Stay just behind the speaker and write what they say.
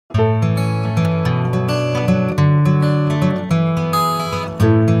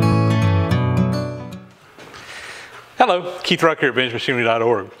Hello, Keith Rucker at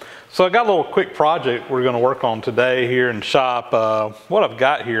VintageMachinery.org. So I got a little quick project we're going to work on today here in the shop. What I've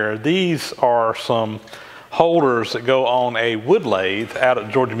got here, these are some holders that go on a wood lathe out at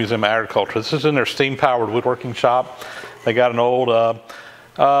the Georgia Museum of Agriculture. This is in their steam-powered woodworking shop. They got an old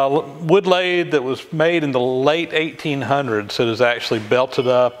wood lathe that was made in the late 1800s. It is actually belted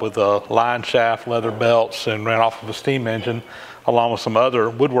up with a line shaft, leather belts, and ran off of a steam engine along with some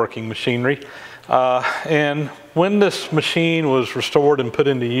other woodworking machinery. And when this machine was restored and put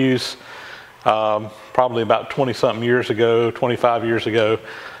into use, probably about 20-something years ago, 25 years ago,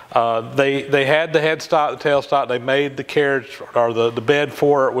 they had the headstock, the tailstock. They made the carriage or the bed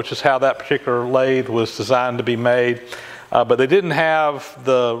for it, which is how that particular lathe was designed to be made. But they didn't have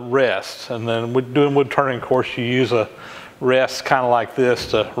the rest. And then doing wood turning, of course, you use a rest kind of like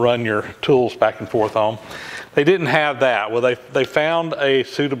this to run your tools back and forth on. They didn't have that. Well, they found a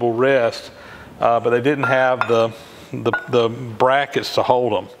suitable rest, but they didn't have the brackets to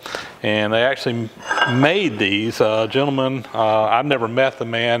hold them. And they actually made these. Gentleman, I've never met the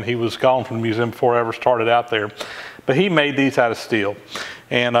man. He was gone from the museum before I ever started out there. But he made these out of steel.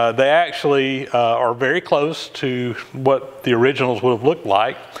 And they actually are very close to what the originals would have looked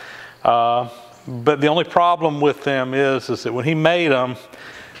like. But the only problem with them is that when he made them,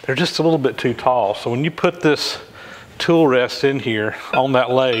 they're just a little bit too tall. So when you put this tool rest in here on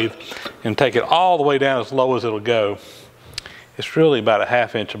that lathe and take it all the way down as low as it'll go, it's really about a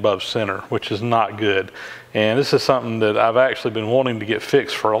 ½ inch above center, which is not good. And this is something that I've actually been wanting to get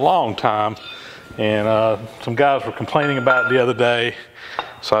fixed for a long time. And some guys were complaining about it the other day.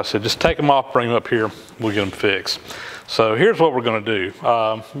 So I said, just take them off, bring them up here, we'll get them fixed. So here's what we're gonna do.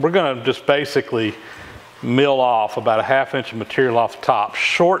 We're gonna just basically mill off about a ½ inch of material off the top,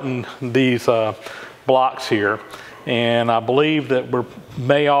 shorten these blocks here. And I believe that we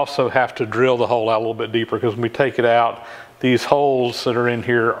may also have to drill the hole out a little bit deeper, because when we take it out, these holes that are in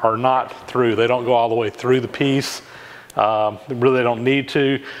here are not through. They don't go all the way through the piece. Really they don't need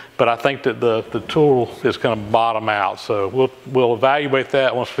to, but I think that the tool is going to bottom out. So we'll evaluate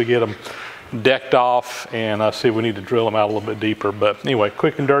that once we get them decked off and see if we need to drill them out a little bit deeper. But anyway,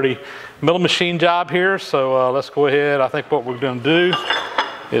 quick and dirty milling machine job here. So let's go ahead. I think what we're going to do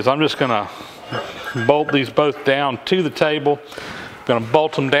is I'm just going to bolt these both down to the table. I'm going to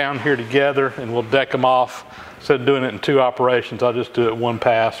bolt them down here together and we'll deck them off. Instead of doing it in two operations, I'll just do it one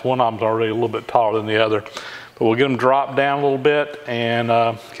pass. One of them's already a little bit taller than the other. But we'll get them dropped down a little bit and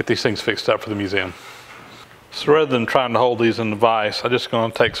get these things fixed up for the museum. So rather than trying to hold these in the vise, I'm just going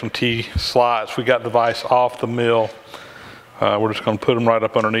to take some T-slots. We got the vise off the mill. We're just going to put them right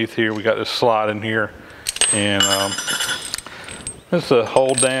up underneath here. We got this slot in here. And this is a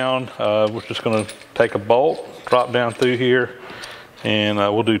hold down. We're just going to take a bolt, drop down through here, and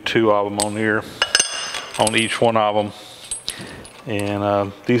we'll do 2 of them on here, on each one of them.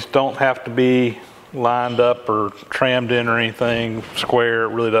 And these don't have to be lined up or trammed in or anything, square, it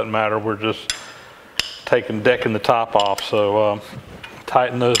really doesn't matter. We're just decking the top off. So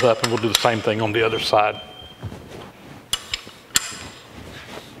tighten those up and we'll do the same thing on the other side.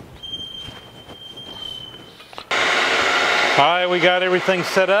 All right, we got everything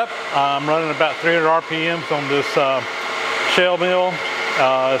set up. I'm running about 300 RPMs on this shell mill.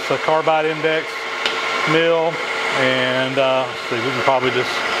 It's a carbide index mill, and let's see, we can probably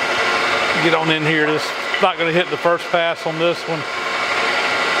just get on in here. This is not going to hit the first pass on this one.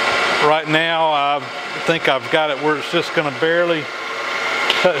 Right now, I think I've got it where it's just going to barely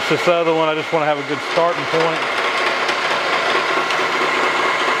touch this other one. I just want to have a good starting point.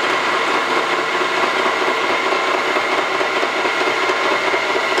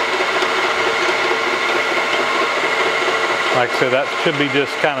 Like I said, that should be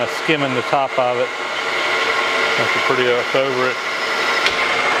just kind of skimming the top of it. That's pretty much over it.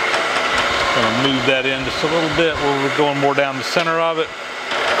 Going to move that in just a little bit where we're going more down the center of it.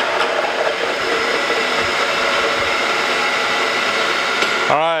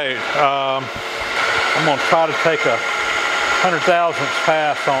 All right, I'm going to try to take a 100,000th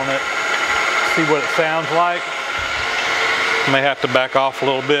pass on it, see what it sounds like. May have to back off a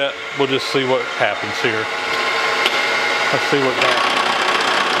little bit. We'll just see what happens here. Let's see what happens.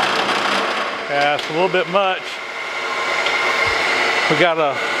 Yeah, it's a little bit much. We got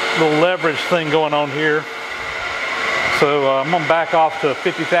a little leverage thing going on here. So I'm going to back off to a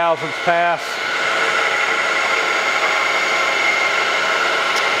 50,000th pass.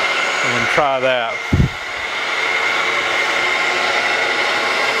 And try that.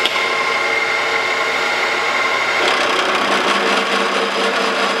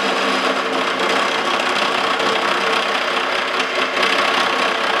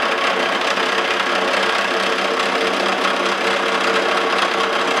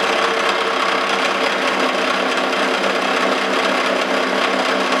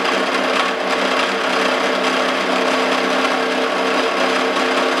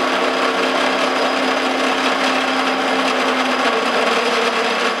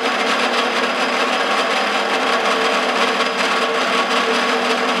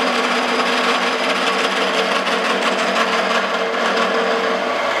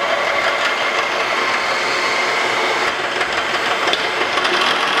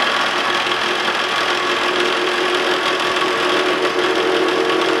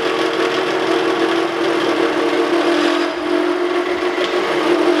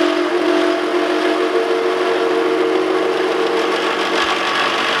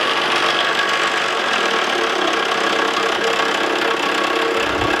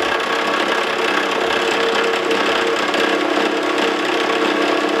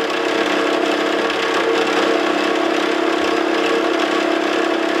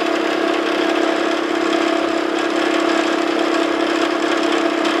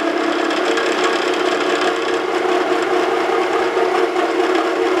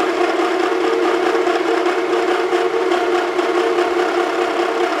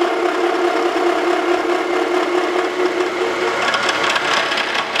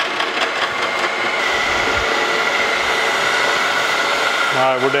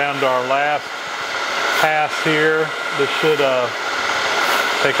 All right, we're down to our last pass here. This should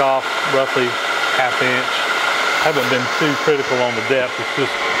take off roughly ½ inch. Haven't been too critical on the depth. It's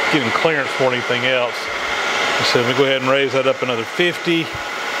just getting clearance more than anything else. So let me go ahead and raise that up another 50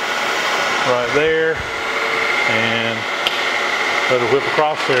 right there, and let it whip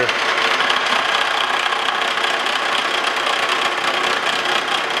across there.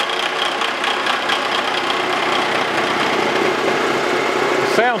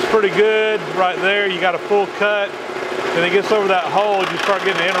 Sounds pretty good right there. You got a full cut. When it gets over that hole, you start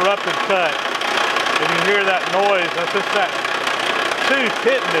getting an interrupted cut. And you hear that noise. That's just that tooth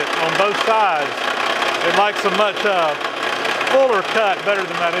hitting it on both sides. It likes a much fuller cut better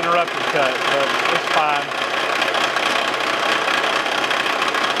than that interrupted cut, but it's fine.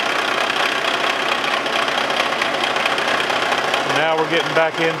 Now we're getting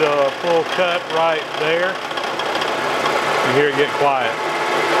back into a full cut right there. You hear it get quiet.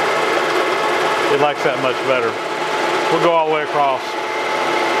 It likes that much better. We'll go all the way across.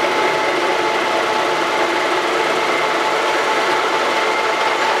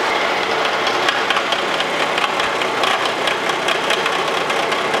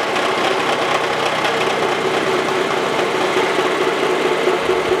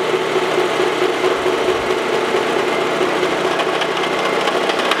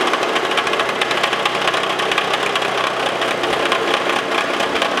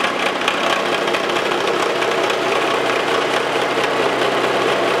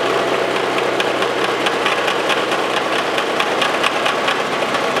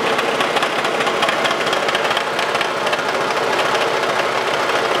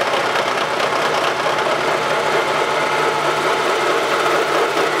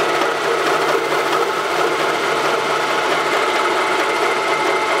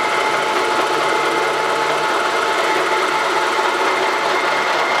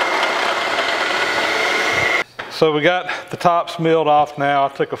 So we got the tops milled off now. I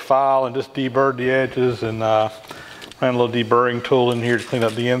took a file and just deburred the edges and ran a little deburring tool in here to clean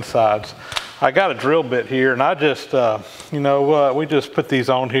up the insides. I got a drill bit here, and I just, you know what, we just put these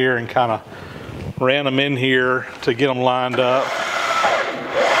on here and kind of ran them in here to get them lined up.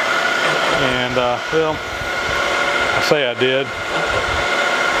 And well, I say I did.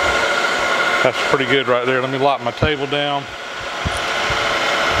 That's pretty good right there. Let me lock my table down.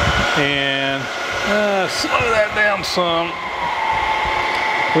 And slow that down some.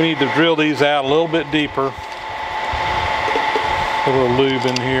 We need to drill these out a little bit deeper. Put a little lube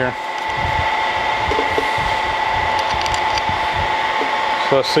in here.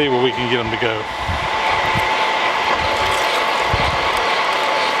 So let's see where we can get them to go.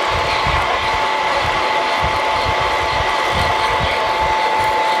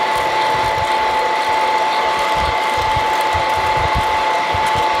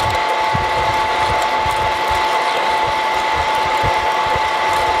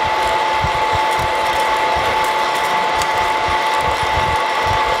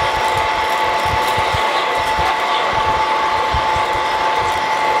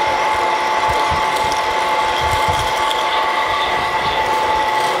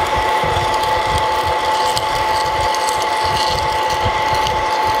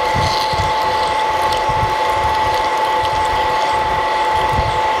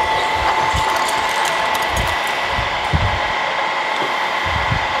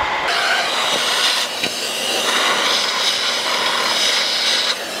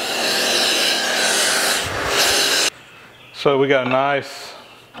 So we got a nice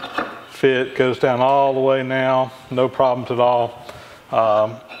fit, goes down all the way now, no problems at all.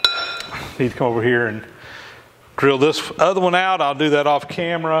 Need to come over here and drill this other one out. I'll do that off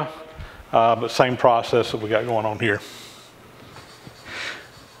camera, but same process that we got going on here.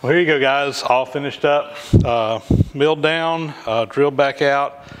 Well, here you go, guys, all finished up, milled down, drilled back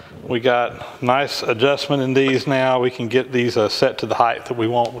out. We got nice adjustment in these now. We can get these set to the height that we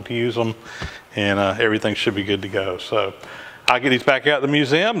want to use them, and everything should be good to go. So I'll get these back out at the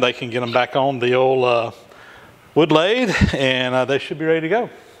museum. They can get them back on the old wood lathe, and they should be ready to go.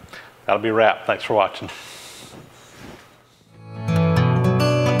 That'll be a wrap. Thanks for watching.